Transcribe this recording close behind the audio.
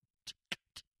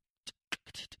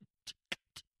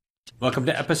Welcome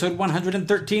to episode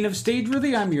 113 of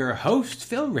Stageworthy. I'm your host,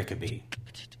 Phil Rickaby.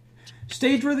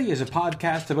 Stageworthy is a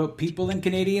podcast about people in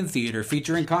Canadian theatre,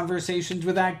 featuring conversations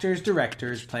with actors,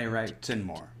 directors, playwrights, and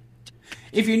more.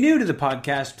 If you're new to the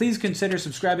podcast, please consider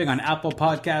subscribing on Apple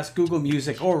Podcasts, Google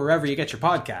Music, or wherever you get your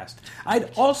podcast.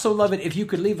 I'd also love it if you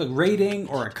could leave a rating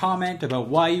or a comment about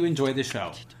why you enjoy the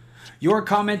show. Your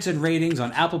comments and ratings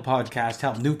on Apple Podcasts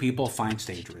help new people find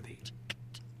Stageworthy.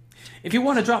 If you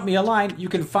want to drop me a line, you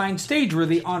can find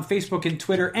Stageworthy on Facebook and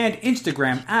Twitter and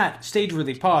Instagram at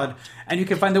StageworthyPod, and you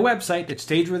can find the website at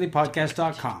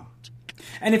StageworthyPodcast.com.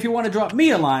 And if you want to drop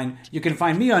me a line, you can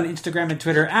find me on Instagram and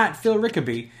Twitter at Phil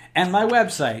Rickaby, and my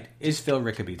website is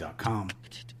philrickaby.com.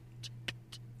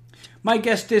 My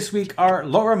guests this week are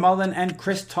Laura Mullen and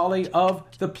Chris Tolley of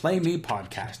the Play Me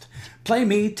podcast. Play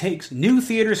Me takes new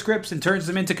theatre scripts and turns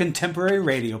them into contemporary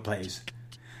radio plays.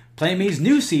 Play Me's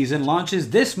new season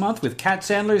launches this month with Kat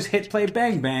Sandler's hit play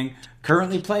Bang Bang,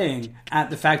 currently playing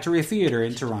at the Factory Theatre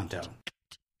in Toronto.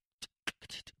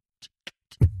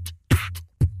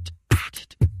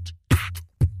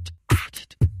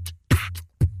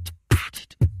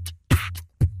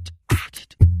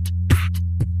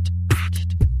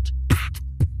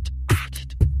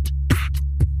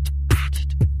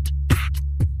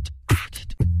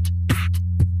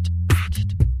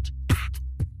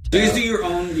 Do you guys do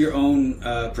your own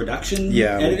production,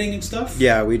 editing and stuff?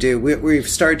 Yeah, we do. We've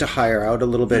started to hire out a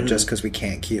little bit just because we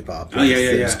can't keep up.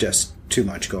 There's just too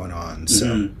much going on.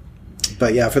 So,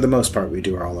 but yeah, for the most part, we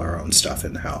do all our own stuff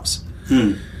in the house.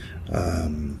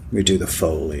 We do the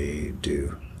Foley.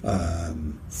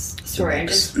 Sorry, I'm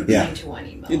just replying to one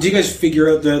email. Do you guys figure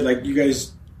out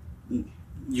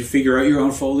you figure out your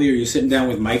own Foley, or are you sitting down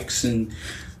with mics and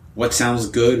what sounds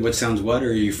good, what sounds what, or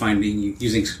are you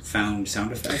using sound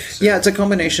effects? Yeah, it's a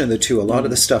combination of the two. A lot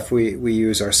of the stuff we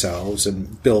use ourselves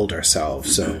and build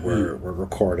ourselves. So we're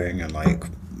recording and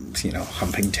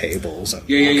humping tables and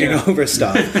walking over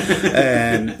stuff.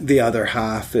 And the other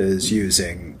half is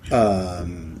using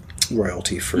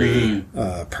royalty-free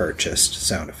purchased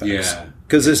sound effects. Yeah.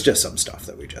 Because there's just some stuff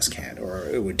that we just can't, or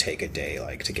it would take a day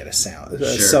to get a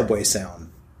subway sound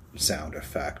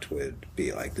effect would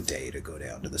be like the day to go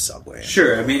down to the subway.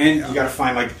 Sure, I mean, and you got to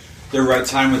find the right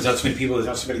time when that's when people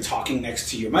have somebody talking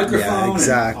next to your microphone. Yeah,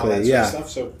 exactly. And all that sort of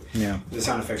stuff. So the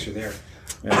sound effects are there.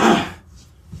 Yeah.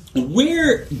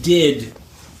 Where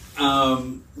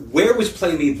was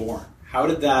Play Me born? How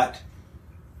did that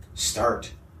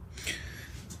start?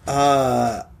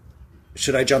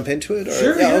 Should I jump into it? Or?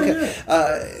 Sure. Yeah, okay.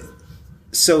 Yeah.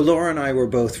 So Laura and I were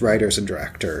both writers and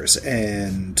directors,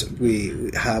 and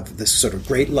we have this sort of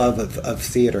great love of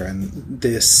theatre and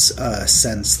this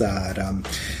sense that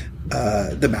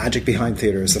the magic behind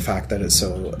theatre is the fact that it's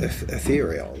so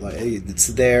ethereal. It's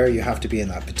there. You have to be in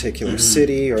that particular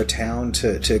city or town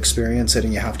to experience it,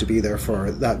 and you have to be there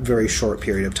for that very short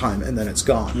period of time, and then it's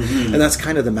gone. And that's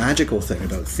kind of the magical thing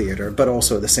about theatre, but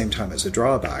also at the same time as a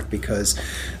drawback, because,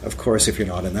 of course, if you're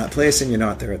not in that place and you're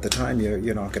not there at the time,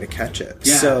 you're not going to catch it.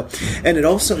 Yeah. So, and it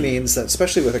also means that,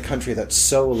 especially with a country that's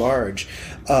so large,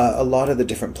 a lot of the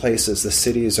different places, the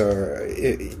cities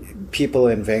people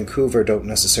in Vancouver don't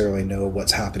necessarily know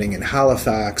what's happening in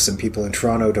Halifax, and people in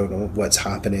Toronto don't know what's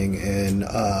happening in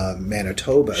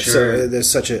Manitoba. Sure. So there's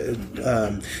such a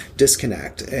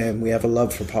disconnect, and we have a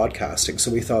love for podcasting.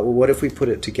 So we thought, well, what if we put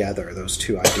it together, those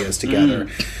two ideas together?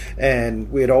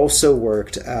 And we had also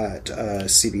worked at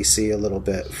CBC a little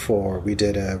bit we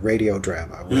did a radio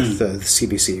drama with the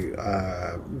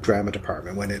CBC drama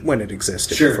department when it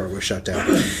existed before it was shut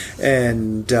down.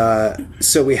 And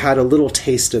so we had a little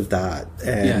taste of that,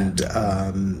 and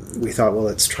we thought, well,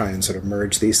 let's try and sort of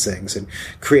merge these things and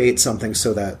create something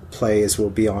so that plays will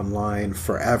be online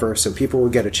forever, so people will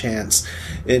get a chance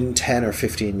in 10 or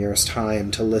 15 years'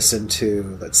 time to listen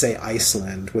to, let's say,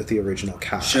 Iceland with the original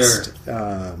cast. Sure.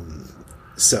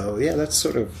 So, yeah, that's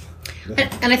sort of...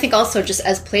 And I think also just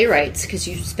as playwrights, because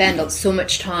you spend so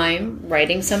much time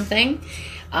writing something,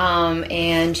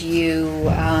 and you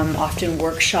often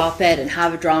workshop it and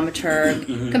have a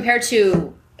dramaturg, compared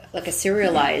to a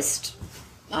serialized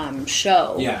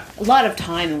show. Yeah. A lot of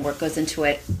time and work goes into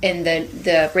it, and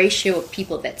the ratio of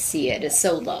people that see it is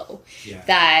so low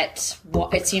that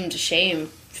it seemed a shame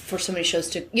for so many shows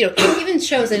to, even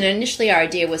shows, and initially our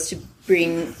idea was to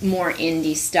bring more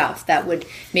indie stuff that would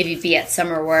maybe be at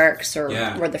Summer Works or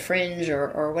the Fringe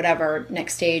or whatever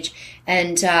next stage,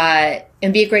 and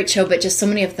be a great show, but just so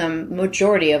many of them,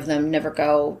 majority of them, never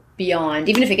go beyond,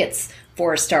 even if it gets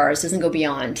 4 stars, doesn't go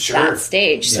beyond that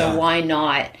stage. So why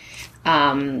not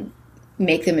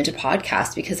make them into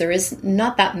podcasts? Because there is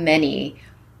not that many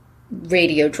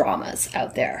radio dramas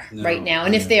out there right now.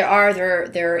 And if there are,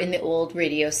 they're in the old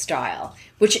radio style,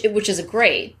 which is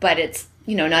great, but it's,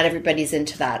 not everybody's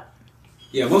into that.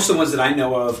 Yeah, most of the ones that I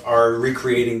know of are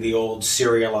recreating the old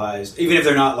serialized, even if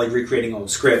they're not like recreating old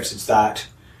scripts, it's that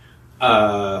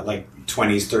like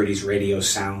 20s, 30s radio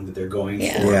sound that they're going for.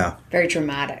 Yeah. Very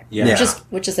dramatic. Yeah.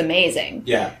 Which is amazing.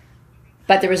 Yeah.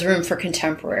 But there was room for a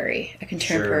contemporary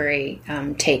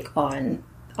take on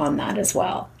that as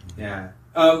well. Yeah.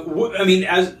 I mean,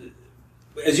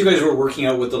 as you guys were working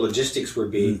out what the logistics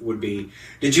would be,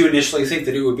 did you initially think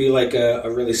that it would be like a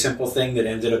really simple thing that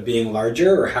ended up being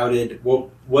larger, or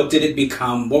what did it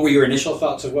become? What were your initial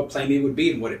thoughts of what Playmate would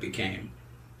be and what it became?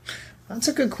 That's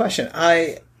a good question.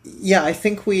 I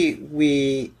think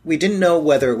we didn't know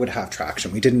whether it would have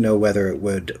traction. We didn't know whether it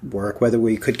would work, whether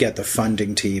we could get the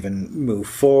funding to even move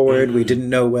forward. Mm-hmm. We didn't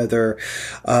know whether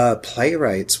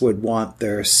playwrights would want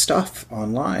their stuff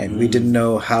online. Mm-hmm. We didn't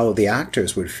know how the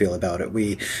actors would feel about it.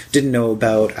 We didn't know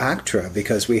about ACTRA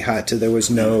because there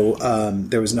was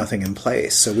nothing in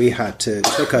place. So it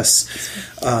took us,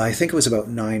 I think it was about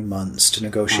 9 months to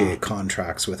negotiate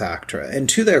contracts with ACTRA. And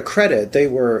to their credit, they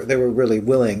were really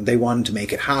willing. They wanted to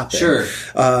make it happen. Sure.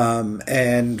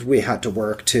 And we had to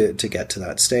work to get to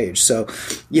that stage. So,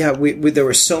 yeah, there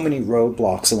were so many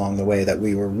roadblocks along the way that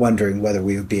we were wondering whether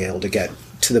we would be able to get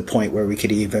to the point where we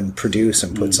could even produce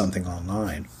and put something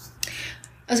online.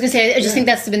 I was going to say, I just think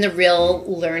that's been the real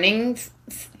learning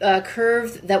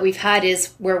curve that we've had,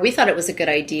 is where we thought it was a good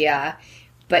idea.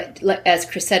 But as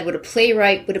Chris said, would a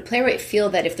playwright feel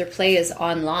that if their play is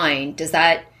online,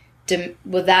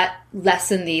 will that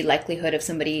lessen the likelihood of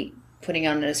somebody putting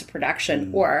on it as a production?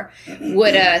 Or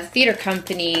would a theater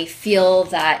company feel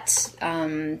that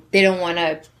they don't want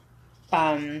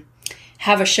to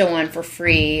have a show on for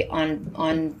free on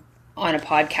a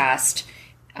podcast?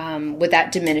 Would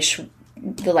that diminish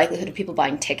the likelihood of people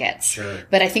buying tickets? Sure.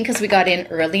 But I think because we got in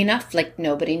early enough, like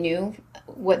nobody knew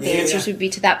what the answers would be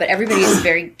to that. But everybody is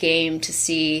very game to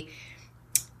see.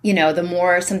 The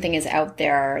more something is out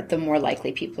there, the more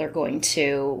likely people are going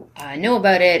to know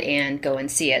about it and go and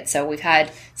see it. So we've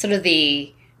had sort of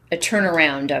a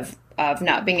turnaround of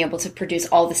not being able to produce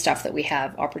all the stuff that we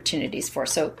have opportunities for.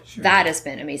 So that has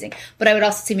been amazing. But I would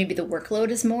also say maybe the workload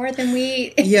is more than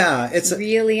we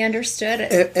really understood.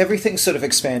 Everything sort of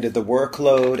expanded. The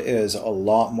workload is a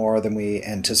lot more than we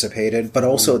anticipated, but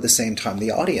also at the same time, the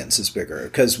audience is bigger.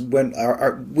 Because when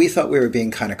we thought we were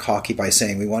being kind of cocky by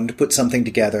saying we wanted to put something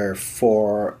together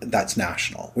that's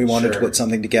national. We wanted to put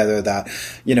something together that,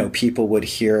 people would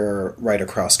hear right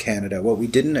across Canada. What we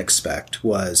didn't expect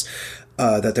was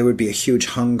that there would be a huge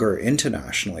hunger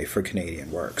internationally for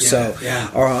Canadian work.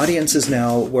 Our audiences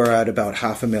now, we're at about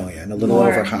 500,000, a little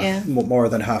more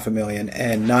than 500,000,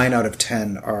 and 9 out of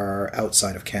 10 are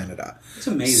outside of Canada. It's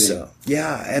amazing. So,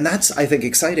 and that's, I think,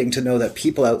 exciting to know that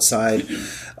people outside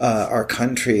our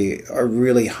country are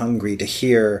really hungry to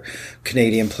hear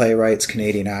Canadian playwrights,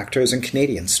 Canadian actors, and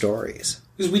Canadian stories.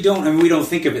 Because we don't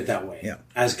think of it that way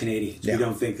as Canadians. Yeah. We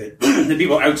don't think that the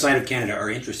people outside of Canada are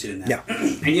interested in that. Yeah.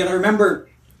 And yet I remember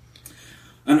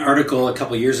an article a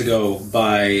couple of years ago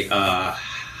by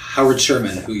Howard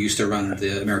Sherman, who used to run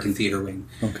the American Theater Wing,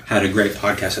 had a great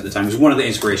podcast at the time. It was one of the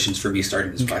inspirations for me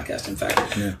starting this podcast, in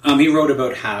fact. Yeah. He wrote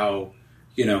about how,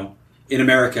 in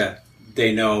America,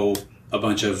 they know a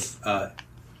bunch of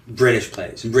British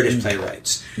plays and British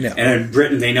playwrights. Yeah. And in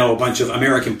Britain, they know a bunch of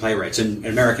American playwrights and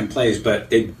American plays,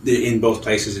 but in both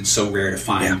places, it's so rare to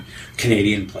find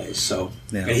Canadian plays. So,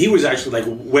 and he was actually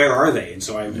like, where are they? And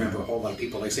so I remember a whole lot of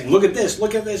people like saying, look at this,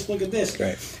 look at this, look at this.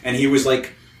 Right. And he was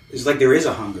like, it's like there is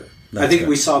a hunger. I think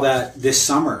we saw that this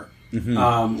summer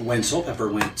when Soul Pepper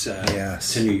went to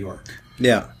New York.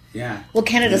 Yeah. Yeah. Well,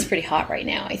 Canada's pretty hot right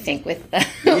now, I think,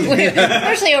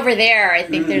 especially over there. I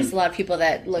think there's a lot of people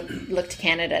that look to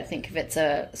Canada, think of it's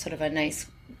a sort of a nice,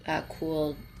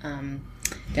 cool,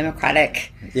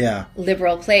 democratic,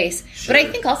 liberal place. Sure. But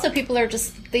I think also people are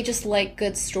they just like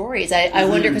good stories. I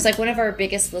wonder, because like one of our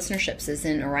biggest listenerships is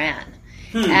in Iran.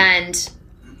 And,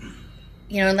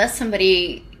 unless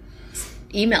somebody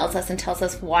emails us and tells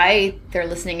us why they're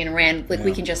listening in Iran,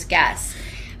 we can just guess.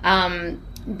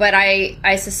 But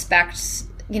I suspect,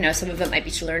 some of it might be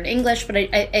to learn English, but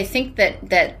I think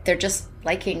that they're just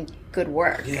liking good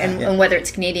work. And whether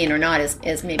it's Canadian or not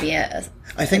is maybe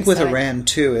I think with Iran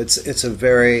too, it's a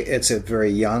very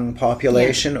young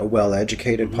population, a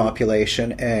well-educated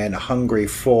population, and hungry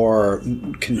for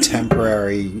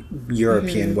contemporary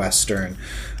European Western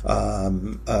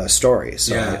stories.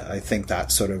 So I think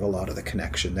that's sort of a lot of the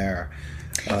connection there.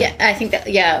 Yeah, I think that,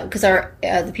 because our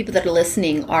the people that are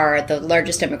listening are, the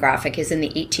largest demographic is in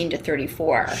the 18 to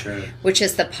 34, which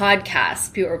is the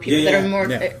podcast, or people that are more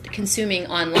consuming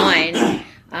online.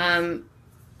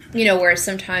 Where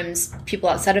sometimes people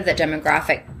outside of that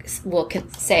demographic will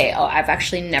say, "Oh, I've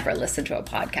actually never listened to a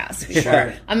podcast before."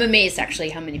 Sure. I'm amazed, actually,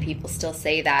 how many people still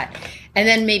say that. And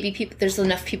then maybe there's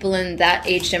enough people in that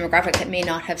age demographic that may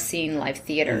not have seen live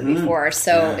theater before,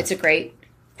 so it's a great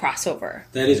crossover.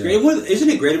 That is great. Well, isn't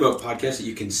it great about podcasts that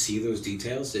you can see those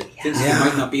details? Things you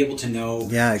might not be able to know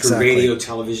through radio,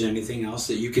 television, anything else,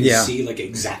 that you can see like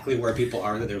exactly where people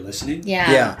are that they're listening.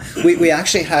 Yeah. We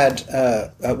actually had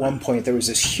at one point there was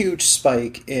this huge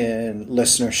spike in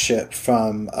listenership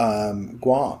from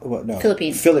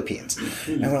Philippines,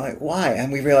 and we're like, why?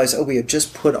 And we realized, we had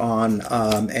just put on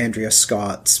Andrea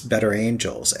Scott's Better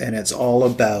Angels, and it's all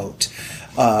about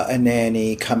a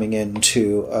nanny coming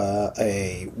into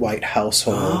a white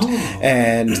household,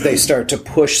 and they start to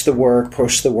push the work,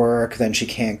 then she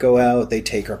can't go out, they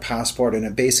take her passport, and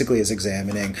it basically is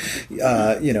examining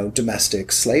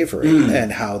domestic slavery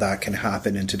and how that can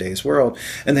happen in today's world.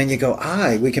 And then you go,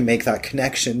 we can make that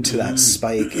connection to that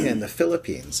spike in the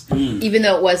Philippines. Even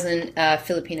though it wasn't a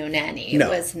Filipino nanny.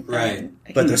 No. It was,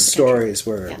 but the stories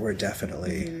were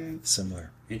definitely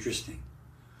similar. Interesting.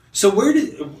 So where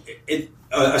did it,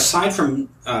 aside from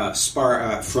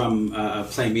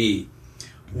Play Me,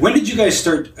 when did you guys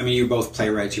start? I mean, you're both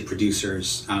playwrights, you're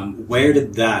producers. Where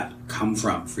did that come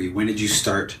from for you? When did you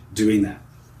start doing that?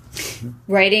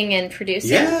 Writing and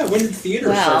producing. Yeah. When did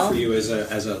theater start for you as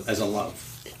a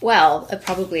love? Well,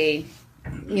 probably,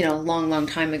 long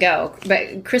time ago.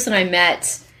 But Chris and I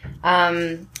met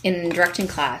in directing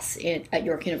class at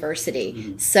York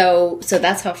University. So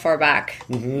that's how far back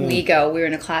we go. We were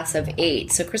in a class of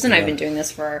 8. So Chris and I have been doing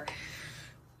this for,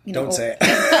 Don't say it.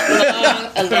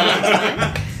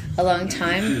 a long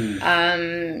time.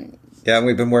 And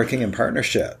we've been working in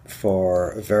partnership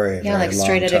for a very, very long time.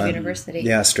 Straight out of university.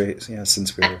 Yeah,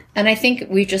 since we were... And I think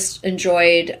we just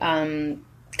enjoyed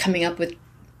coming up with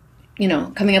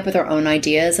our own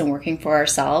ideas and working for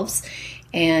ourselves.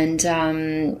 And,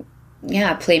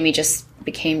 Play Me just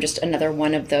became just another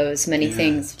one of those many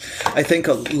things. I think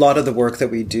a lot of the work that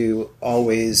we do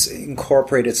always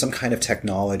incorporated some kind of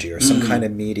technology or some kind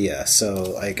of media.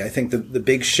 So, I think the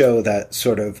big show that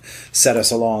sort of set us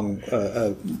along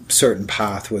a certain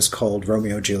path was called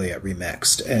Romeo and Juliet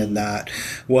Remixed. And that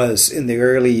was in the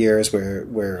early years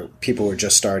where people were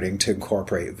just starting to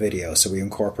incorporate video. So we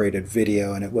incorporated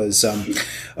video, and it was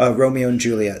Romeo and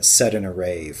Juliet set in a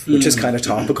rave, which is kind of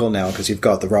topical now because you've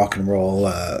got the rock and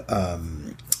roll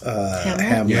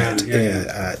Hamlet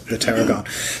at the Tarragon.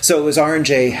 So it was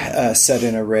R&J set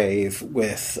in a rave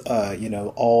with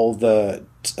all the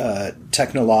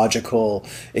technological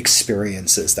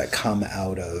experiences that come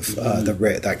out of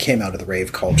that came out of the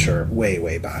rave culture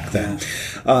way back then.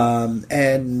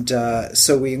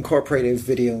 So we incorporated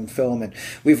video and film, and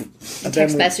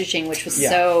text messaging, which was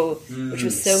so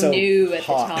new at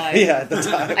hot. the time. At the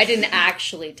time. I didn't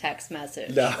actually text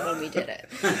message when we did it.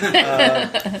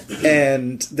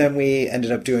 And then we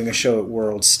ended up doing a show at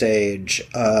World Stage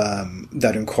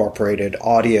that incorporated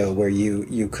audio, where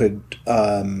you could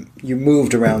you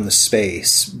moved around the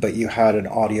space, but you had an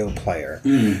audio player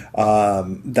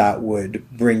that would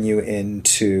bring you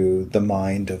into the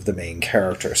mind of the main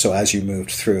character. So as you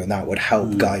moved through, and that would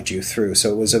help guide you through.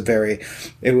 So it was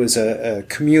a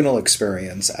communal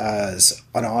experience as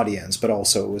an audience, but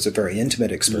also it was a very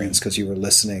intimate experience because you were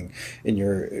listening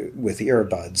with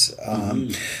earbuds.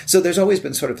 So there's always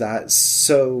been sort of that.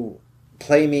 So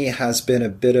Play Me has been a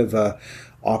bit of a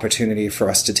opportunity for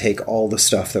us to take all the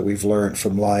stuff that we've learned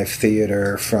from live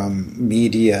theater, from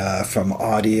media, from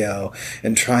audio,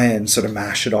 and try and sort of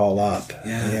mash it all up.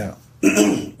 When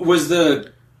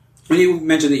you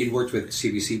mentioned that you'd worked with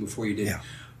CBC before you did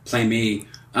Play Me,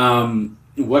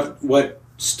 what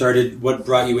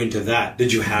brought you into that?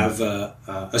 Did you have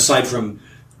aside from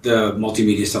the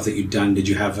multimedia stuff that you'd done, did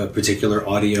you have a particular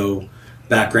audio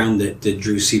background that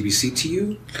drew CBC to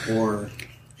you, or?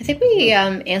 I think we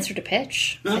answered a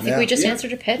pitch. I think we just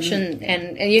answered a pitch,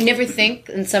 and you never think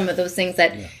in some of those things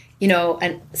that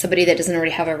and somebody that doesn't already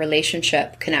have a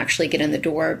relationship can actually get in the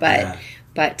door. But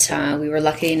we were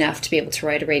lucky enough to be able to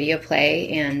write a radio play,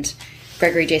 and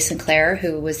Gregory J. Sinclair,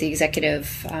 who was the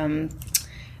executive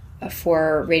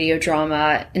for radio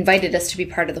drama, invited us to be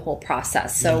part of the whole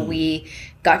process. So we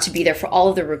got to be there for all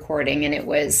of the recording, and it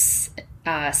was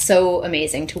so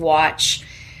amazing to watch.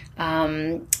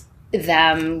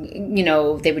 them,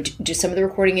 they would do some of the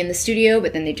recording in the studio,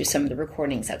 but then they do some of the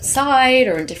recordings outside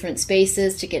or in different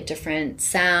spaces to get different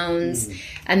sounds.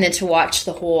 And then to watch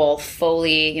the whole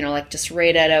Foley, just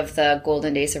right out of the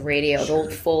golden days of radio, the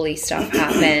old Foley stuff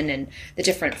happen and the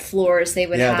different floors they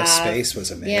would have. Yeah, the space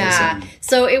was amazing. Yeah.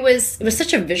 So it was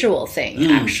such a visual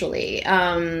thing, actually.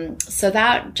 So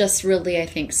that just really, I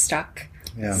think, stuck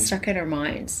in our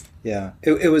minds. Yeah,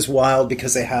 it was wild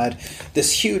because they had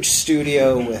this huge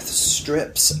studio with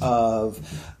strips of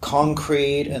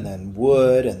concrete and then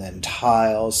wood and then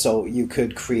tiles, so you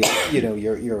could create,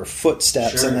 your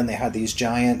footsteps. Sure. And then they had these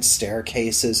giant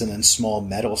staircases and then small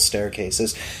metal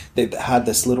staircases. They had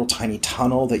this little tiny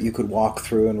tunnel that you could walk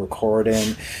through and record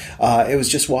in. It was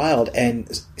just wild,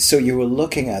 and so you were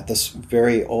looking at this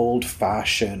very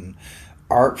old-fashioned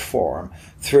art form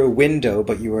through a window,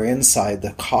 but you were inside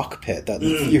the cockpit. That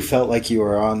you felt like you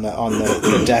were on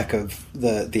the deck of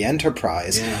the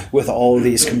Enterprise with all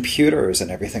these computers and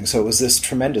everything. So it was this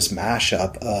tremendous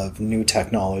mashup of new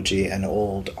technology and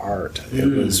old art. It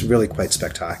was really quite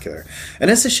spectacular.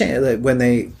 And it's a shame that when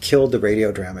they killed the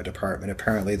radio drama department,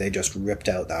 apparently they just ripped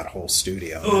out that whole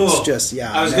studio. It's just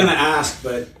I was going to ask,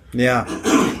 but yeah,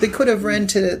 they could have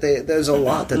rented it. There's a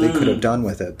lot that they could have done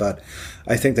with it, but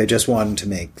I think they just wanted to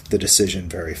make the decision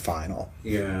very final.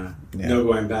 Yeah. No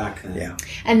going back. Then. Yeah.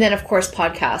 And then, of course,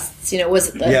 podcasts.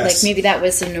 Like maybe that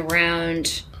was in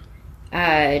around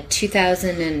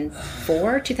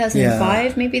 2004,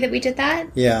 2005, maybe that we did that.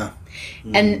 Yeah.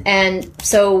 And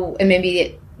so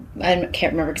maybe I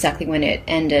can't remember exactly when it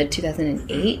ended.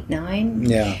 2008, 9.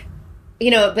 Yeah.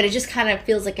 But it just kind of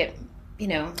feels like it.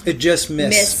 It just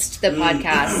missed the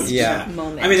podcast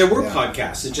moment. I mean, there were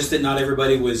podcasts. It's just that not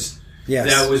everybody was.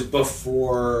 Yes. That was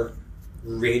before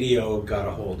radio got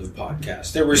a hold of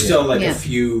podcasts. There were still a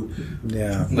few.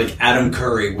 Yeah. Like Adam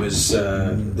Curry was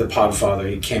the podfather.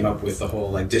 He came up with the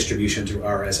whole distribution through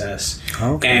RSS.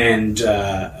 Okay. And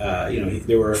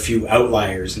there were a few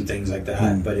outliers and things like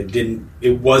that, but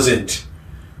it wasn't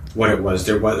what it was.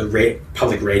 There was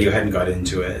public radio hadn't got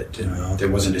into it. No. There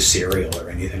wasn't a serial or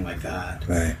anything like that.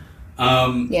 Right.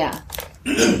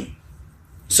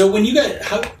 So when you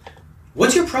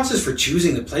what's your process for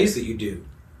choosing the plays that you do?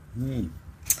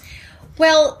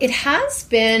 Well, it has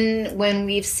been when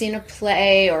we've seen a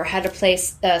play or had a play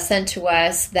sent to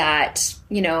us that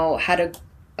had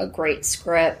a great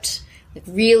script.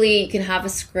 Really, you can have a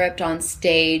script on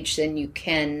stage, and you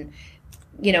can,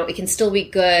 it can still be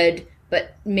good.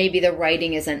 But maybe the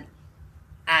writing isn't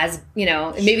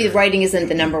maybe the writing isn't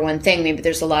the number one thing. Maybe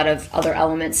there's a lot of other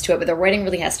elements to it, but the writing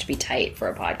really has to be tight for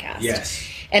a podcast. Yes.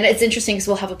 And it's interesting because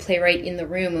we'll have a playwright in the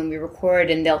room when we record,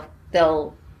 and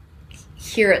they'll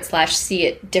hear it / see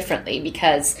it differently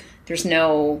because there's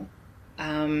no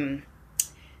blocking.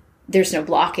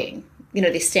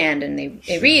 They stand and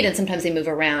they read, and sometimes they move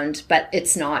around, but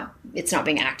it's not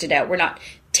being acted out. We're not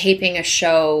taping a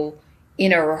show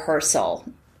in a rehearsal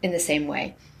in the same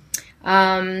way.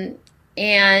 We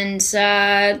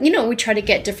try to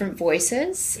get different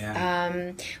voices.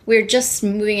 Yeah. We're just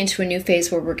moving into a new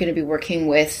phase where we're going to be working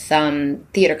with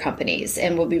theater companies,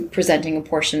 and we'll be presenting a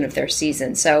portion of their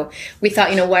season. So we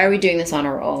thought, why are we doing this on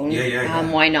our own?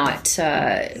 Why not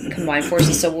combine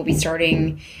forces? So we'll be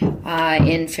starting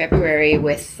in February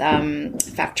with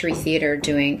Factory Theater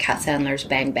doing Kat Sandler's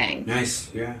Bang Bang.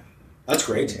 Nice, yeah. That's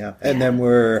great. Yeah, and then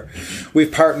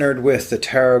we've partnered with the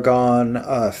Tarragon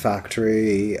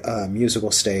Factory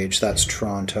musical stage. That's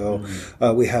Toronto.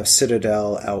 Mm-hmm. We have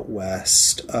Citadel out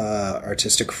west,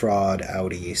 Artistic Fraud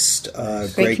out east,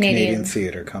 Great Canadian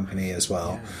Theatre Company as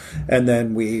well. Yeah. And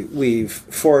then we've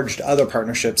forged other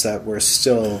partnerships that we're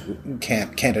still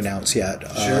can't announce yet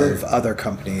of other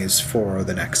companies for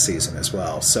the next season as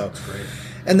well. So. That's great.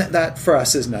 And that for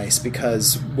us is nice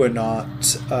because we're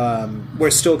not,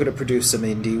 we're still going to produce some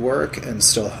indie work and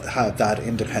still have that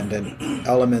independent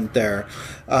element there.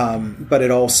 But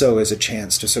it also is a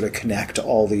chance to sort of connect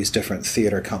all these different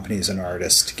theater companies and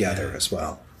artists together as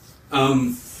well. I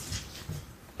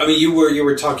mean, you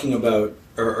were talking about,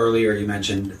 or earlier you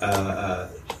mentioned, I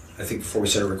think before we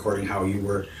started recording, how you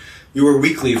were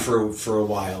weekly for a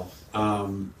while.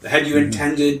 Had you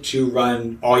intended to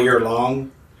run all year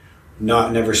long?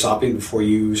 Never stopping before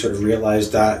you sort of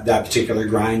realized that particular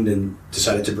grind and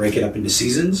decided to break it up into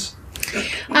seasons?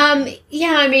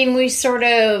 We sort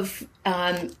of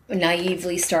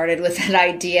naively started with that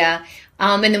idea.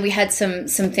 And then we had some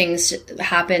things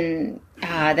happen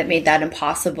that made that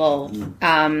impossible.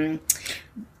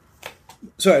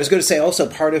 So I was going to say also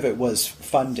part of it was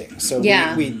funding. So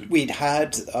we'd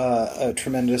had a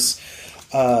tremendous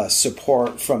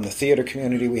support from the theater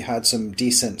community. We had some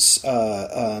decent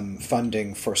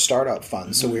funding for startup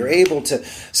funds. So we were able to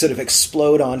sort of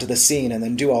explode onto the scene and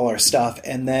then do all our stuff.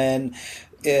 And then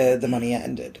the money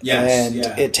ended. Yes,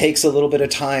 and it takes a little bit of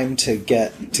time to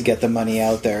get the money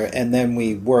out there. And then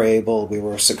we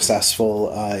were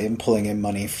successful in pulling in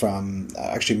money from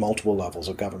actually multiple levels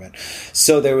of government.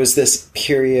 So there was this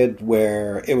period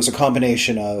where it was a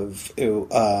combination of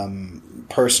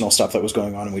personal stuff that was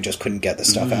going on and we just couldn't get the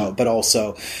stuff out, but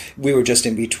also we were just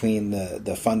in between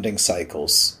the funding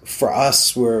cycles. For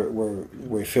us,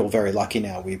 we feel very lucky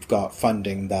now. We've got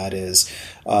funding that is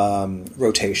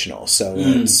rotational, so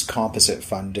it's composite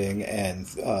funding and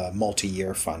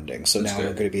multi-year funding. So now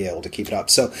we're going to be able to keep it up.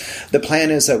 So the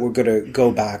plan is that we're going to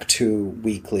go back to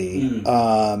weekly.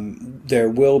 There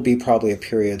will be probably a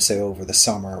period, say over the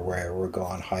summer, where we'll go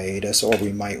on hiatus, or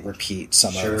we might repeat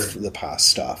some of the past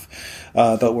stuff.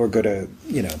 But we're going to,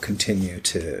 continue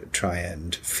to try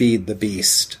and feed the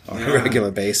beast on a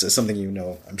regular basis. Something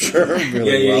I'm sure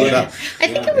really well enough. I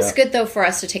think it was good though for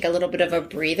us to take a little bit of a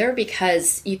breather,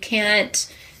 because you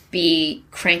can't be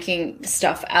cranking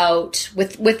stuff out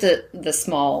with the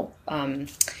small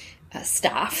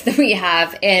staff that we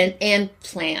have and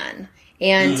plan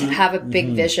and have a big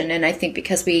vision. And I think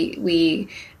because we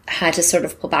had to sort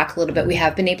of pull back a little bit, we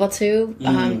have been able to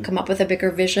come up with a bigger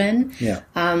vision,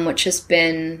 which has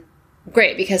been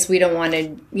great, because we don't want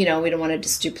to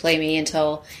just do Play Me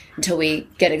until we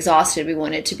get exhausted. We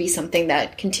want it to be something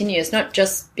that continues, not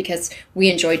just because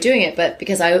we enjoy doing it, but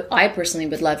because I personally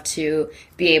would love to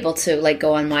be able to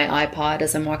go on my iPod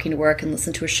as I'm walking to work and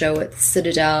listen to a show at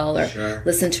Citadel, or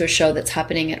listen to a show that's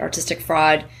happening at Artistic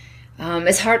Fraud.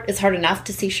 It's hard enough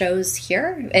to see shows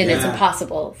here, and it's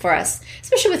impossible for us,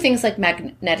 especially with things like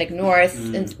Magnetic North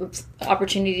and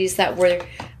opportunities that were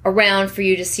around for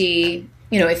you to see,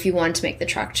 if you wanted to make the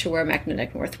trek to where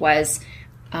Magnetic North was.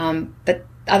 But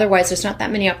otherwise, there's not that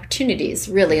many opportunities,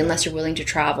 really, unless you're willing to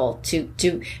travel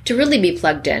to really be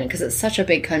plugged in, because it's such a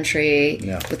big country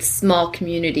with small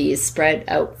communities spread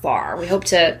out far. We hope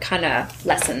to kind of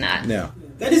lessen that. Yeah.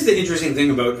 That is the interesting thing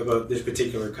about this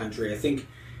particular country. I think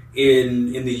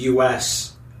in the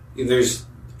U.S.,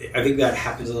 I think that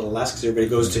happens a little less because everybody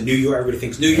goes to New York. Everybody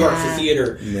thinks New York for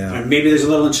theater. Yeah. And maybe there's a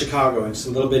little in Chicago and it's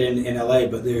a little bit in L.A.,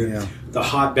 but the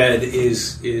hotbed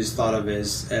is thought of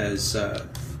as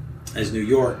New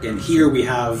York. And here we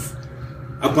have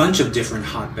a bunch of different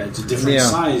hotbeds of different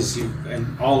size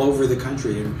and all over the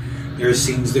country. And there are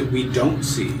scenes that we don't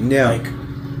see. Yeah. Like,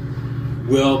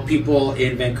 will people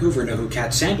in Vancouver know who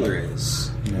Kat Sandler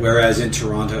is? Yeah. Whereas in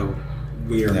Toronto,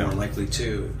 we are more likely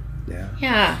to.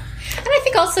 Yeah. And I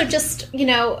think also just,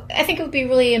 I think it would be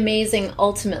really amazing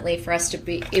ultimately for us to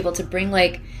be able to bring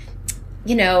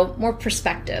more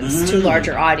perspectives to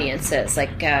larger audiences,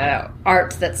 like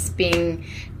art that's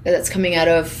coming out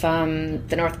of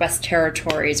the Northwest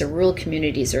Territories or rural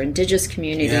communities or Indigenous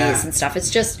communities and stuff. It's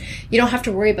just, you don't have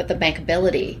to worry about the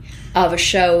bankability of a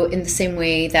show in the same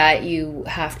way that you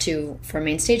have to for a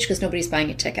main stage, because nobody's buying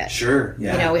a ticket. Sure.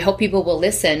 Yeah. We hope people will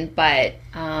listen, but...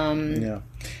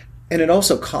 And it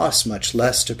also costs much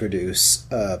less to produce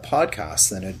a podcast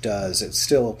than it does. It's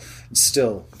still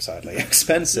sadly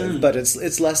expensive, but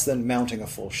it's less than mounting a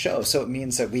full show. So it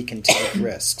means that we can take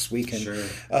risks. We can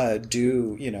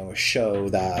do a show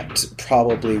that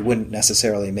probably wouldn't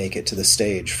necessarily make it to the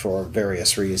stage for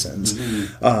various reasons,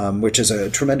 which is a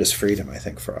tremendous freedom, I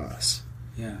think, for us.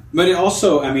 Yeah, but it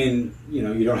also, you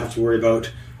don't have to worry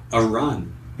about a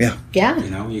run. Yeah.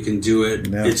 You can do it.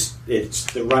 Yeah. It's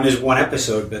the run is one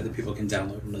episode, but the people can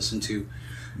download and listen to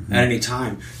at any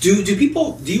time. Do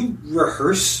you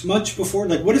rehearse much before?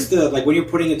 Like, what is when you're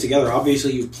putting it together?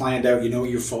 Obviously, you've planned out. You know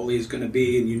what your Foley is going to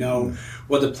be, and you know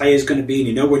what the play is going to be, and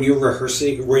you know when you're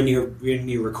rehearsing, when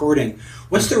you're recording.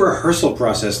 What's the rehearsal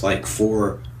process like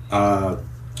for a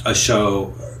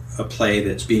show, a play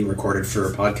that's being recorded for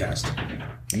a podcast?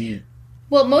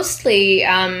 Well, mostly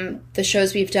the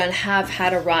shows we've done have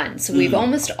had a run. So we've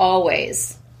almost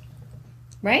always,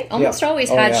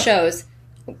 had shows.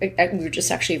 We were just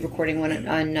actually recording one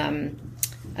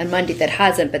on Monday that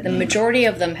hasn't, but the majority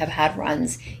of them have had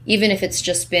runs, even if it's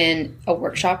just been a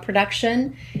workshop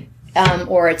production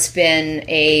or it's been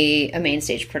a main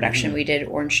stage production. We did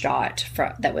Orange Dot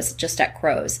that was just at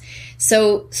Crows.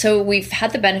 So we've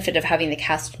had the benefit of having the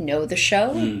cast know the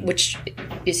show, which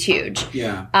is huge.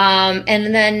 Yeah.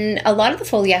 And then a lot of the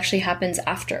Foley actually happens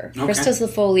after. Okay. Chris does the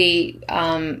Foley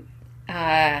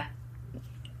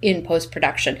in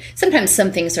post-production. Sometimes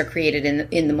some things are created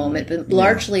in the moment, but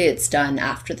largely it's done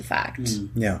after the fact.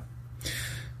 Yeah.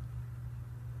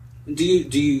 Do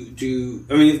you?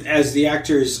 I mean, as the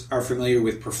actors are familiar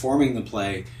with performing the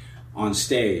play on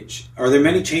stage, are there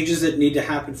many changes that need to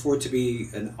happen for it to be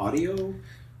an audio?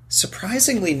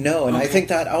 Surprisingly, no. And I think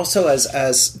that also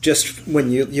as just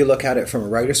when you look at it from a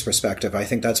writer's perspective, I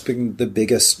think that's been the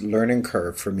biggest learning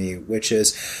curve for me, which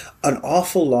is an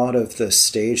awful lot of the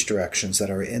stage directions that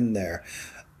are in there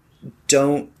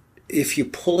if you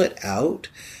pull it out,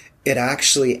 it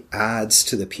actually adds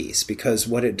to the piece, because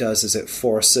what it does is it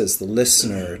forces the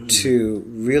listener to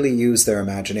really use their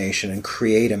imagination and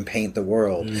create and paint the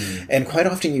world. And quite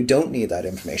often you don't need that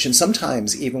information.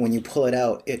 Sometimes even when you pull it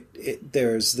out,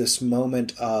 there's this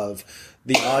moment of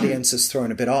the audience is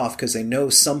thrown a bit off because they know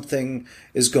something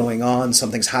is going on,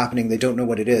 something's happening, they don't know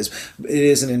what it is. It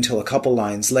isn't until a couple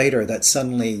lines later that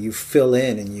suddenly you fill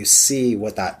in and you see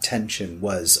what that tension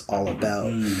was all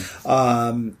about.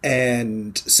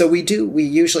 And so we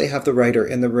usually have the writer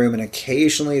in the room, and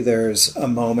occasionally there's a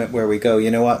moment where we go,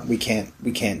 you know what, we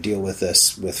can't deal with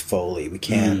this with Foley. We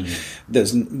can't,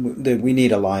 we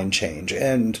need a line change.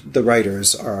 And the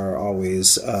writers are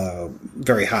always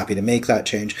very happy to make that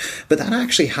change. But that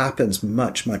actually happens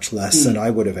much, much less than I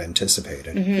would have anticipated.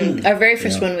 Our very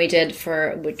first one we did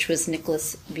which was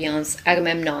Nicholas Vian's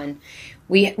Agamemnon,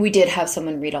 we did have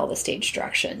someone read all the stage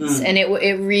directions, and it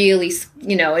really,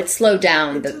 it slowed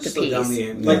down the piece.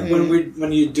 Like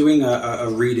when you're doing a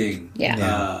reading,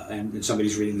 and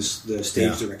somebody's reading the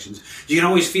stage directions, you can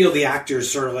always feel the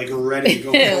actors sort of like ready to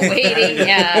go, waiting,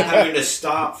 having to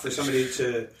stop for somebody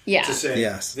to say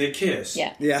yes, they kiss,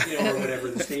 or whatever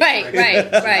the stage.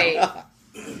 right.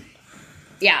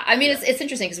 Yeah, I mean, it's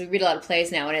interesting because we read a lot of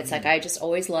plays now, and it's like I just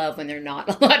always love when there are not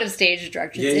a lot of stage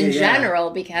directions in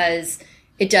general, because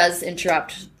it does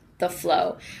interrupt the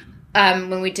flow.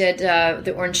 When we did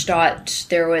the Orange Dot,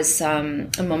 there was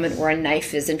a moment where a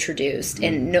knife is introduced,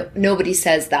 and nobody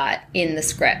says that in the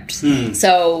script.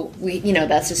 So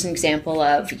that's just an example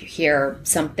of you hear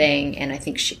something, and I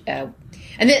think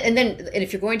and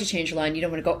if you're going to change a line, you don't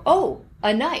want to go, oh,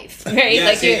 a knife,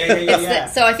 right?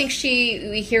 So I think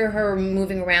we hear her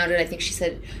moving around, and I think she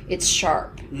said it's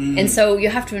sharp, and so you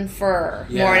have to infer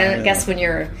more. And I guess when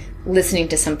you're listening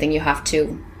to something, you have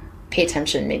to pay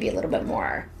attention maybe a little bit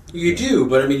more. You do,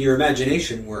 but I mean, your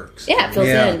imagination works. Yeah, it fills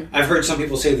in. I've heard some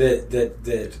people say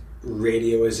that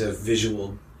radio is a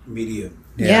visual medium.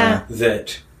 Yeah.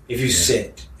 That if you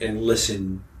sit and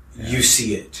listen, you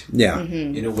see it. Yeah.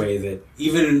 In a way that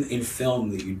even in film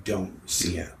that you don't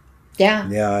see it. Yeah.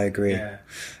 Yeah, I agree.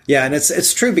 Yeah, and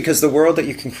it's true, because the world that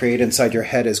you can create inside your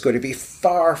head is going to be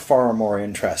far, far more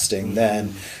interesting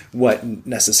than what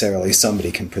necessarily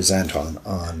somebody can present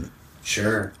on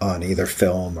either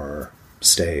film or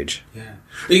stage. Yeah.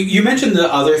 You mentioned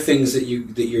the other things that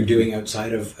you're doing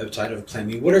outside of playing. I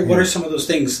mean, what are some of those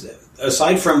things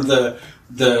aside from the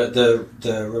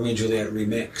Romeo and Juliet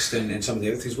remixed and some of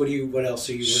the other things? What else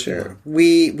are you working on?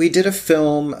 We did a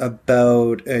film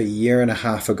about a year and a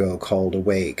half ago called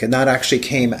Awake, and that actually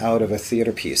came out of a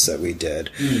theater piece that we did.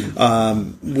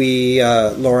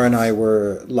 Laura and I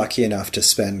were lucky enough to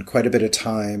spend quite a bit of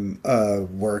time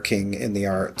working in the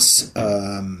arts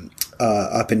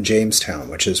up in Jamestown,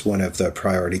 which is one of the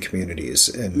priority communities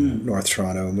in North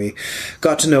Toronto. And we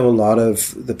got to know a lot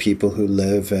of the people who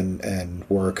live and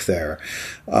work there.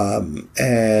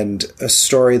 And a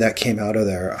story that came out of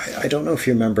there, I don't know if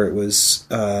you remember, it was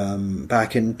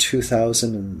back in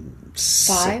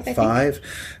 2005,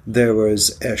 there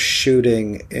was a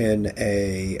shooting in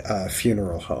a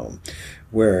funeral home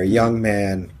where a young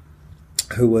man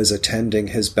who was attending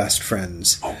his best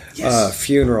friend's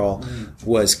funeral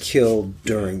was killed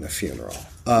during the funeral.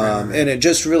 And it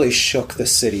just really shook the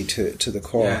city to the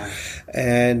core. Yeah.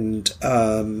 And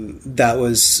that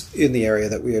was in the area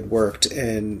that we had worked,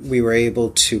 and we were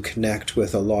able to connect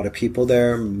with a lot of people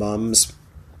there,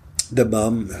 the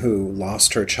mum who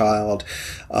lost her child,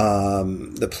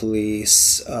 the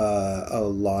police, a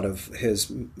lot of his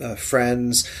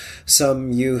friends,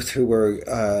 some youth who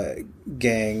were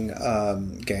gang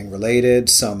related,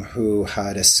 some who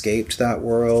had escaped that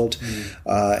world,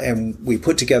 and we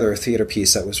put together a theater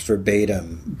piece that was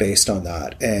verbatim based on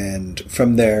that. And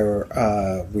from there,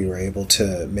 we were able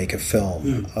to make a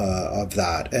film of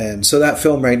that. And so that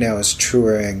film right now is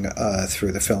touring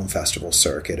through the film festival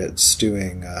circuit. It's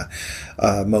doing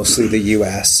mostly the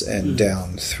U.S. and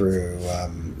down through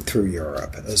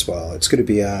Europe as well. It's going to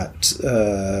be at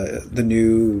the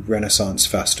new Renaissance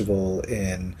Festival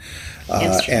in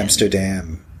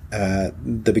Amsterdam at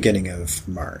the beginning of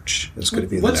March. It's going to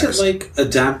be. What's it like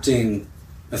adapting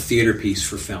a theater piece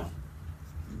for film?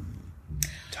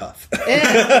 Tough.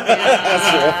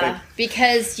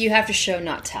 Because you have to show,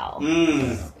 not tell.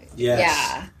 Yes.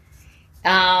 Yeah.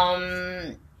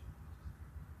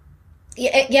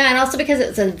 Yeah, and also because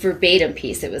it's a verbatim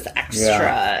piece, it was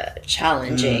extra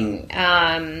challenging.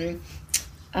 I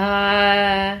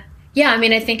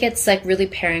mean, I think it's like really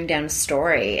paring down a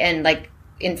story, and like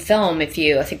in film, I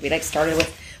think we like started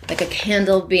with like a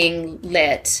candle being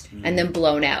lit and then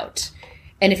blown out.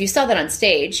 And if you saw that on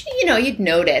stage, you'd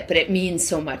note it, but it means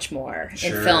so much more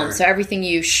in film. So everything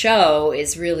you show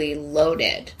is really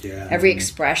loaded. Yeah. Every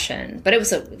expression. But it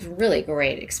was a really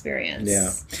great experience.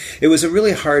 Yeah. It was a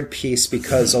really hard piece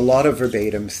because a lot of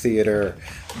verbatim theater,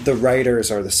 the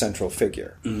writers are the central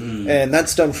figure. Mm-hmm. And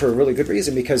that's done for a really good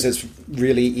reason, because it's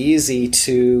really easy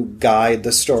to guide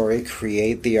the story,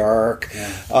 create the arc,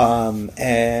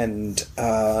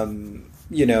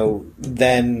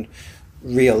 then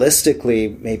realistically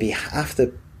maybe half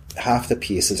the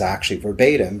piece is actually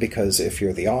verbatim, because if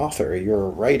you're the author, you're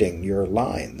writing your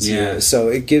lines. So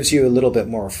it gives you a little bit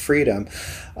more freedom,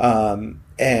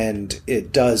 and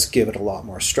it does give it a lot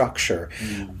more structure.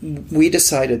 We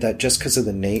decided that just because of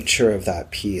the nature of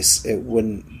that piece, it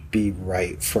wouldn't be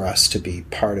right for us to be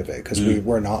part of it, because we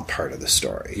were not part of the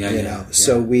story.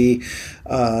 So we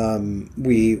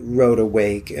wrote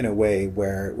Awake in a way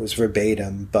where it was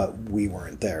verbatim, but we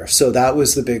weren't there. So that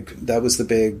was the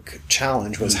big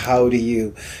challenge, was how do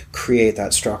you create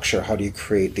that structure? How do you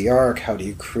create the arc? How do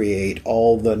you create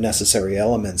all the necessary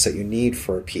elements that you need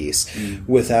for a piece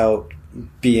without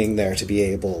being there to be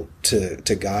able to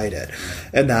guide it?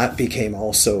 And that became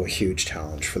also a huge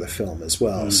challenge for the film as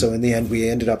well. So in the end, we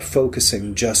ended up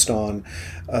focusing just on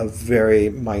a very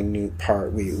minute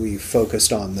part. We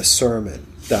focused on the sermon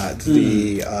that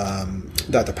the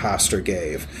pastor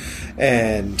gave,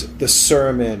 and the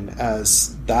sermon,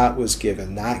 as that was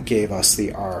given, that gave us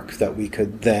the arc that we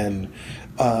could then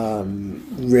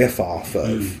riff off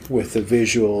of with the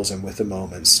visuals and with the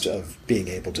moments of being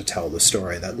able to tell the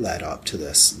story that led up to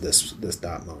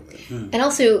that moment. And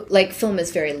also, like, film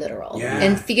is very literal.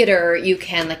 In theater, you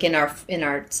can, like, in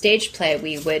our stage play,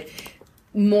 we would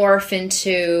morph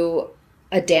into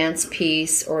a dance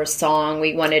piece or a song.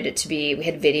 We wanted it to be, we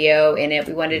had video in it.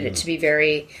 We wanted it to be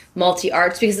very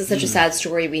multi-arts, because it's such a sad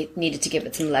story. We needed to give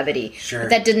it some levity.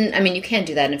 But that didn't, I mean, you can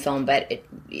do that in film, but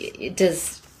it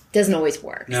doesn't always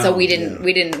work. So we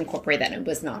didn't incorporate that. It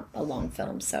was not a long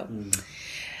film. So,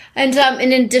 and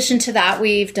in addition to that,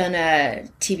 we've done a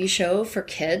TV show for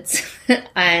kids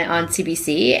on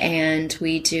CBC, and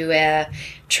we do a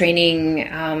training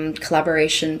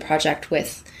collaboration project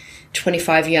with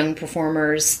 25 young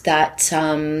performers that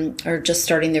are just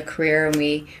starting their career, and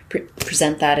we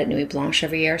present that at Nuit Blanche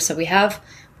every year. So we have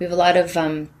a lot of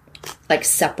like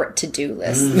separate to-do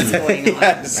lists going on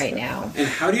right now. And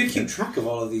how do you keep track of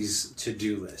all of these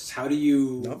to-do lists? How do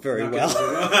you... Not very well. We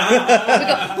go,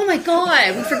 oh my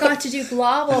God, we forgot to do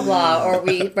blah, blah, blah. Or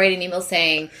we write an email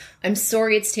saying, I'm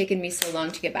sorry it's taken me so long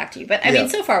to get back to you. But I mean,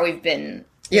 so far we've been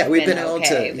able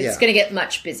to... It's going to get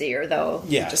much busier, though.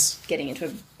 Yeah. Just getting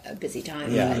into a busy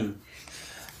time. Yeah.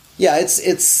 Yeah,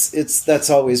 it's that's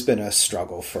always been a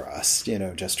struggle for us,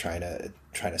 just trying to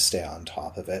stay on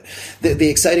top of it. The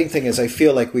exciting thing is I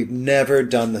feel like we've never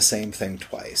done the same thing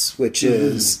twice, which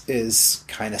is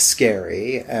kind of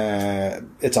scary.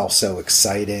 It's also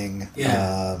exciting.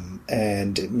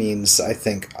 And it means, I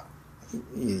think,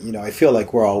 I feel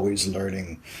like we're always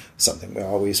learning something.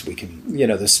 We can,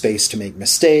 the space to make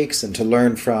mistakes and to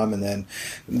learn from, and then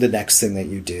the next thing that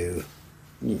you do,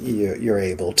 you're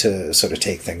able to sort of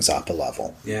take things up a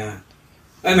level. Yeah.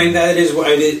 I mean, that is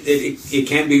why it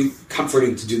can be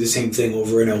comforting to do the same thing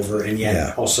over and over, and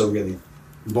yet also really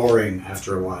boring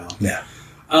after a while. Yeah.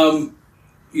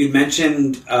 You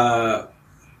mentioned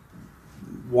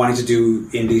wanting to do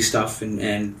indie stuff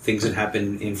and things that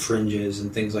happen in fringes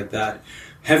and things like that.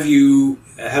 I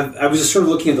was just sort of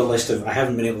looking at the list of, I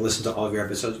haven't been able to listen to all of your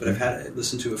episodes, but I've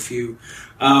listened to a few.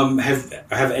 Have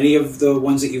any of the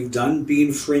ones that you've done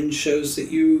been fringe shows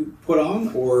that you put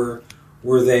on, or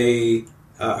were they...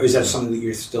 or is that something that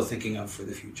you're still thinking of for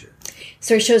the future?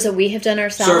 So shows that we have done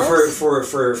ourselves? So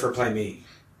for Play Me.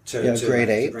 Grade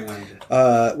 8.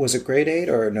 Was it Grade 8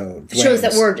 or no? Shows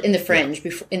that were in the fringe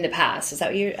in the past. Is that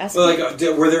what you're asking?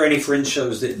 Well, were there any fringe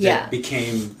shows that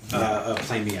became a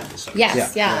Play Me episode?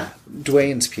 Yes, yeah.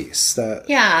 Dwayne's piece.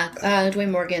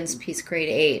 Dwayne Morgan's piece, Grade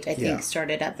 8, I think,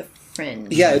 started at the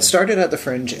Fringe. Yeah, it started at the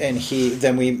Fringe, and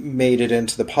then we made it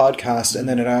into the podcast, and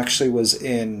then it actually was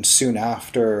in soon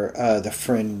after the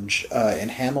Fringe in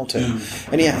Hamilton.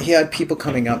 And he had people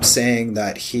coming up saying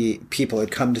that people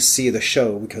had come to see the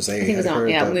show because they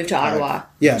moved to Ottawa.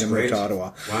 Yeah, to move to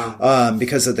Ottawa. Wow.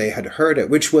 Because they had heard it,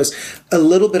 which was a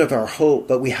little bit of our hope,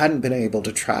 but we hadn't been able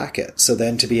to track it. So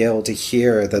then to be able to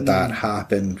hear that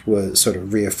happened was sort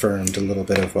of reaffirmed a little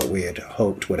bit of what we had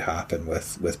hoped would happen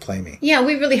with Play Me. Yeah,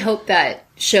 we really hope that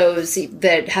shows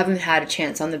that haven't had a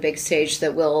chance on the big stage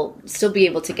that will still be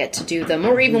able to get to do them,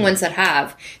 or even ones that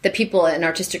have, that people, an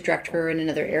artistic director in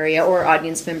another area or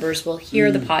audience members will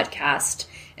hear the podcast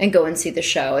and go and see the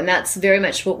show. And that's very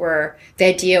much what the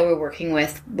idea we're working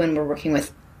with when we're working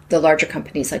with the larger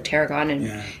companies like Tarragon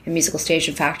and Musical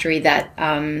Station Factory, that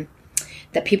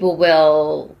that people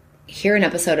will hear an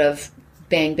episode of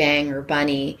Bang Bang or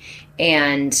Bunny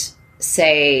and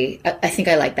say, I think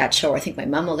I like that show, or I think my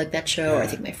mom will like that show, or I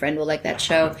think my friend will like that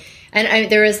show.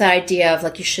 And there is that idea of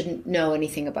like, you shouldn't know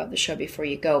anything about the show before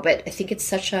you go. But I think it's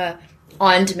such a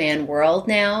on-demand world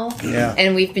now. Yeah.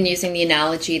 And we've been using the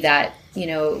analogy that,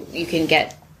 you can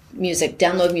get music,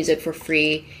 download music for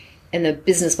free. And the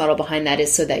business model behind that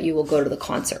is so that you will go to the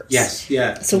concerts. Yes,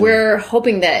 yeah. So we're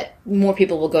hoping that more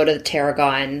people will go to the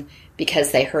Tarragon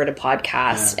because they heard a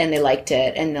podcast and they liked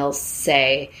it. And they'll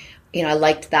say, I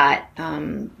liked that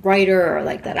writer, or I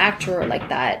liked that actor, or I liked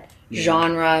that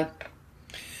genre.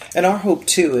 And our hope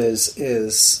too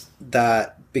is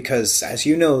that, because as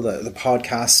you know, the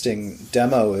podcasting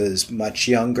demo is much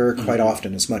younger, quite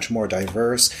often is much more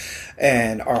diverse.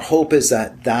 And our hope is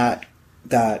that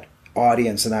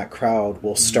audience and that crowd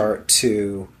will start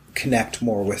to connect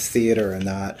more with theater, and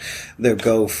that they'll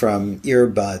go from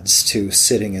earbuds to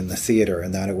sitting in the theater,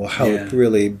 and that it will help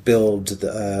really build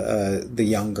the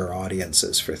younger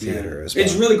audiences for theater as well.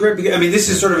 It's really great because, this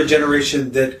is sort of a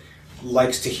generation that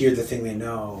likes to hear the thing they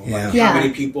know. Like how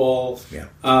many people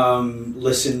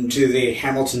listen to the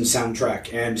Hamilton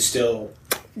soundtrack and still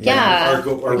I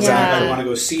want to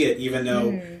go see it, even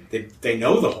though they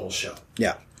know the whole show.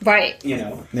 Yeah. Right.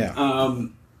 Yeah.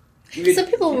 Some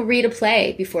people will read a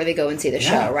play before they go and see the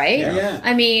show, right? Yeah.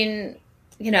 I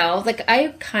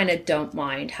kind of don't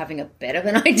mind having a bit of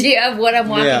an idea of what I'm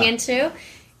walking into.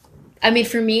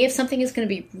 For me, if something is going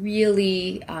to be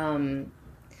really,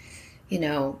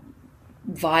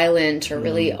 violent or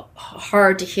really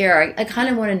hard to hear, I kind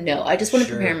of want to know. I just want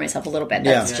to prepare myself a little bit.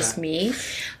 That's just me.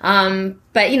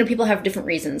 But people have different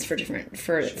reasons for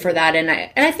that, and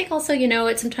I think also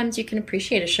sometimes you can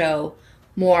appreciate a show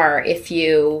more if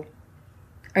you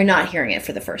are not hearing it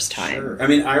for the first time. Sure.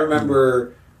 I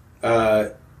remember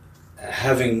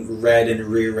having read and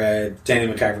reread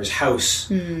Daniel McIver's House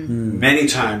many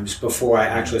times before I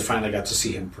actually finally got to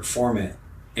see him perform it,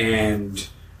 and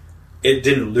it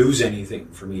didn't lose anything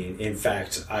for me. In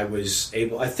fact, I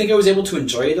think I was able to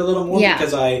enjoy it a little more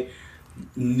because I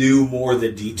knew more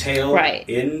the detail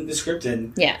in the script,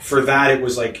 and for that it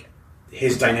was like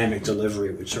his dynamic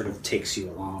delivery, which sort of takes you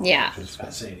along. Yeah. Which is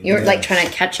fascinating. You're like trying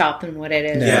to catch up on what it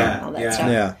is and all that stuff.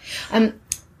 Yeah.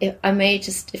 If I may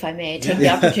take the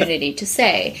opportunity to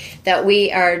say that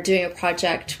we are doing a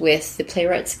project with the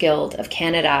Playwrights Guild of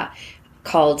Canada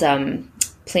called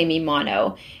Play Me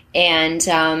Mono.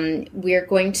 And we're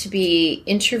going to be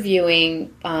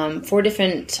interviewing 4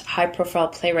 different high-profile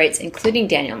playwrights, including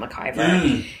Daniel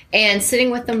McIver, and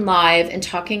sitting with them live and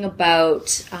talking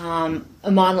about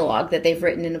a monologue that they've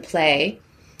written in a play,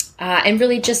 and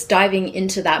really just diving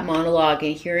into that monologue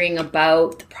and hearing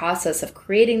about the process of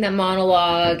creating that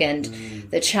monologue and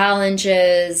the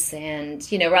challenges, and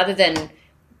rather than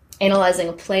analyzing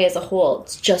a play as a whole,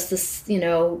 it's just this,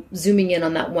 zooming in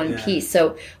on that one piece.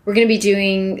 So we're going to be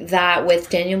doing that with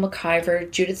Daniel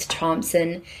McIver, Judith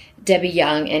Thompson, Debbie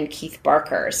Young, and Keith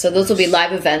Barker. So those will be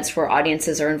live events where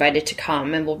audiences are invited to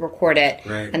come, and we'll record it,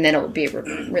 and then it will be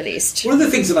released. One of the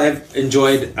things that I've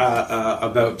enjoyed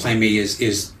about Play Me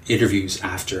is interviews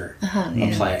after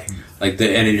a play, like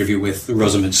an interview with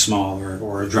Rosamund Small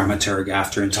or a dramaturg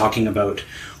after, and talking about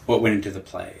what went into the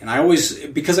play. And I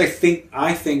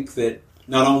think that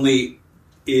not only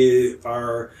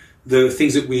are the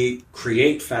things that we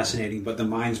create fascinating, but the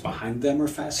minds behind them are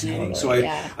fascinating. Totally,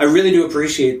 so I really do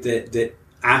appreciate that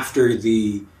after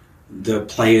the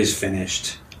play is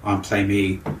finished on Play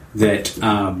Me, that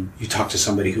you talk to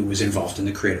somebody who was involved in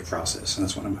the creative process, and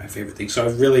that's one of my favorite things. So I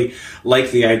really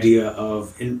like the idea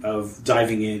of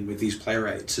diving in with these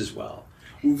playwrights as well.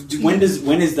 When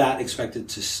is that expected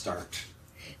to start?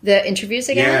 The interviews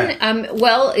again?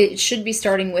 Well, it should be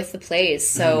starting with the plays.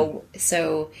 So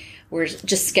we're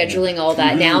just scheduling all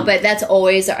that now. But that's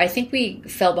always, I think we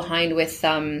fell behind with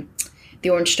the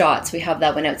Orange Dots. We have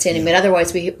that one outstanding. But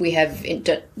otherwise, we have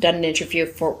done an interview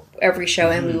for every show,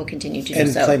 and we will continue to do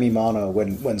so. And Play Me Mono.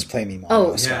 When's Play Me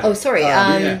Mono? Sorry.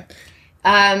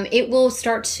 It will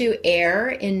start to air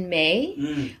in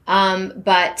May,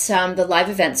 but the live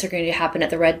events are going to happen at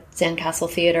the Red Sandcastle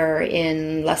Theatre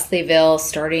in Leslieville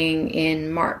starting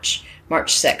in March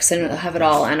 6th, and we'll have it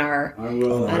all on our. I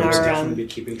will definitely be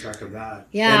keeping track of that.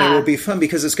 Yeah, and it will be fun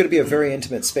because it's going to be a very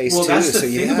intimate space too. That's the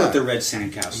thing about the Red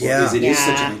Sandcastle is it is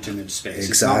such an intimate space.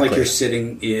 Exactly. It's not like you're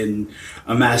sitting in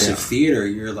a massive theater.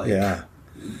 You're like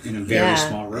in a very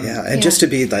small room. Yeah, and just to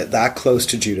be that close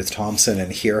to Judith Thompson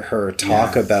and hear her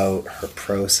talk about her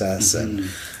process, and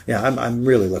I'm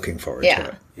really looking forward to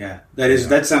it. Yeah,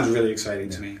 that sounds really exciting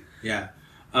to me. Yeah,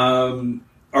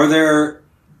 are there?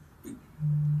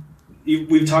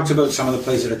 We've talked about some of the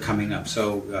plays that are coming up.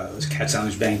 So Cat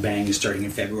Sounders Bang Bang is starting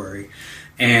in February,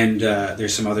 and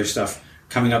there's some other stuff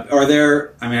coming up. Are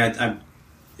there? I mean,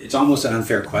 it's almost an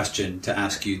unfair question to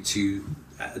ask you to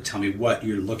tell me what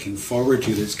you're looking forward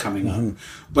to that's coming up,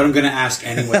 but I'm going to ask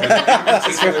anyway. Are there any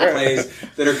particular plays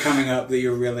that are coming up that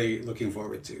you're really looking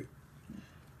forward to?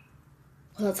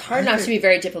 Well, it's hard not to be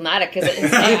very diplomatic because I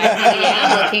really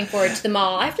am looking forward to them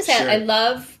all. I have to say, I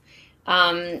love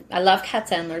Kat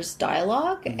Sandler's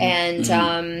dialogue, and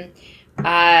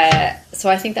so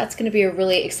I think that's going to be a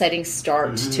really exciting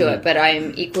start to it. But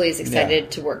I'm equally as excited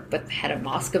to work with Hedda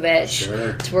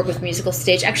Moscovich, to work with Musical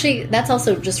Stage. Actually, that's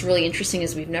also just really interesting,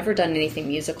 as we've never done anything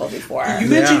musical before. You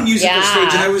mentioned Musical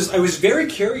Stage, and I was very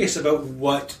curious about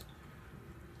what.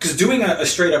 Because doing a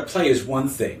straight up play is one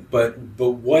thing, but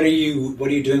what are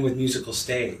you doing with Musical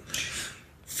Stage?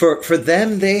 For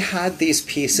them, they had these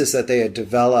pieces that they had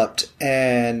developed,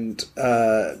 and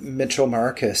Mitchell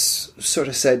Marcus sort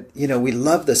of said, we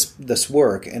love this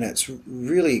work, and it's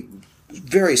really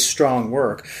very strong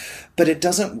work, but it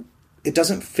doesn't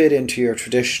fit into your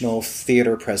traditional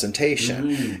theater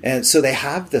presentation. And so they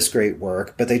have this great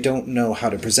work, but they don't know how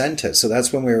to present it. So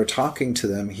that's when we were talking to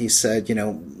them. He said,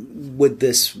 would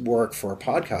this work for a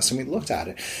podcast? And we looked at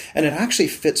it, and it actually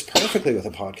fits perfectly with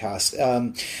a podcast.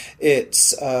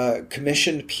 It's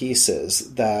commissioned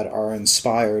pieces that are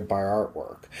inspired by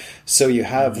artwork. So you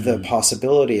have the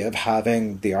possibility of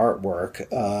having the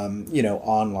artwork,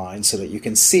 online so that you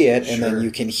can see it, and then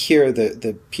you can hear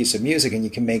the piece of music, and you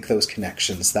can make those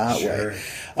connections that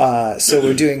way. So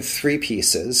we're doing 3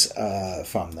 pieces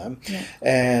from them,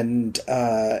 and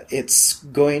it's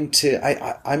going to.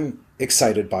 I'm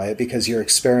excited by it because you're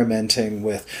experimenting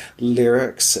with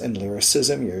lyrics and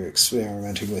lyricism. You're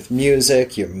experimenting with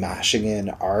music. You're mashing in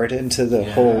art into the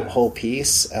whole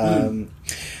piece.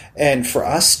 And for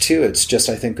us too, it's just,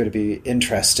 I think, going to be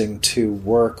interesting to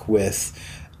work with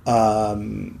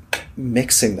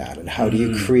mixing that, and how do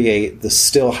you create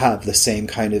still have the same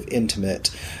kind of intimate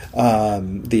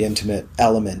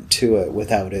element to it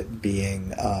without it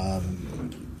being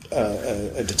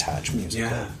a detached musical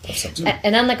of some sort.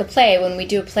 And unlike a play, when we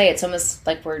do a play, it's almost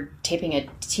like we're taping a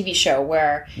TV show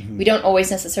where we don't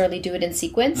always necessarily do it in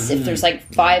sequence. If there's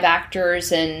like 5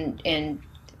 actors and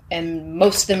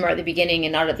most of them are at the beginning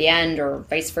and not at the end, or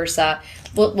vice versa,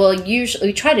 we'll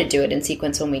usually try to do it in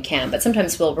sequence when we can, but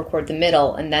sometimes we'll record the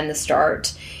middle and then the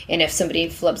start. And if somebody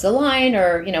flubs a line,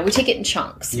 or we take it in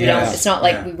chunks. It's not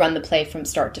like we run the play from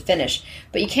start to finish.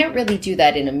 But you can't really do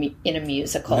that in a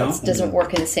musical. No. It doesn't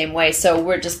work in the same way. So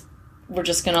we're just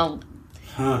gonna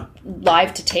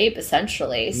live to tape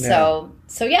essentially. Yeah.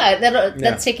 So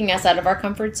that's taking us out of our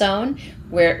comfort zone.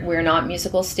 We're not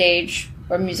Musical Stage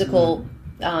or musical.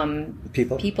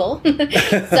 People.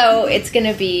 So it's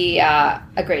going to be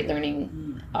a great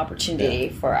learning opportunity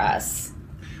for us.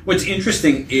 What's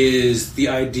interesting is the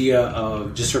idea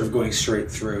of just sort of going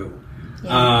straight through.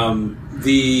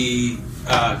 The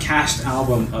cast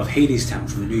album of Hadestown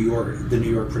from the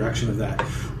New York production of that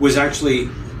was actually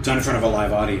done in front of a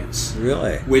live audience.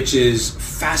 Really? Which is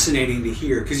fascinating to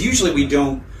hear, because usually we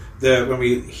don't. When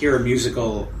we hear a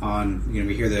musical on,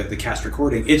 we hear the cast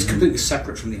recording, it's completely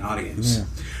separate from the audience. Yeah.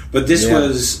 But this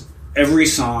was every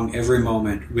song, every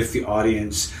moment with the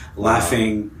audience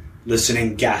laughing,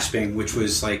 listening, gasping, which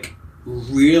was like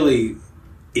really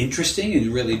interesting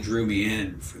and really drew me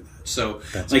in for that. So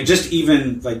just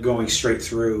even like going straight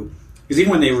through, because even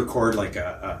when they record like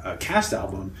a cast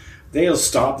album, they'll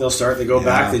stop, they'll start, they go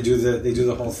back, they do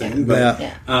the whole thing. But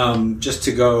just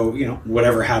to go,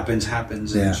 whatever happens,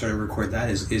 and sort of record that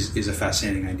is a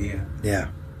fascinating idea. Yeah.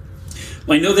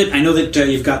 Well, I know that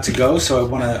you've got to go, so I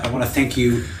want to thank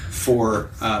you for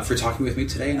talking with me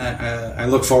today, and I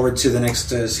look forward to the next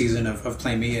season of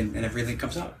Play Me and everything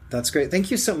comes out. That's great.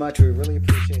 Thank you so much. We really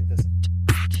appreciate this.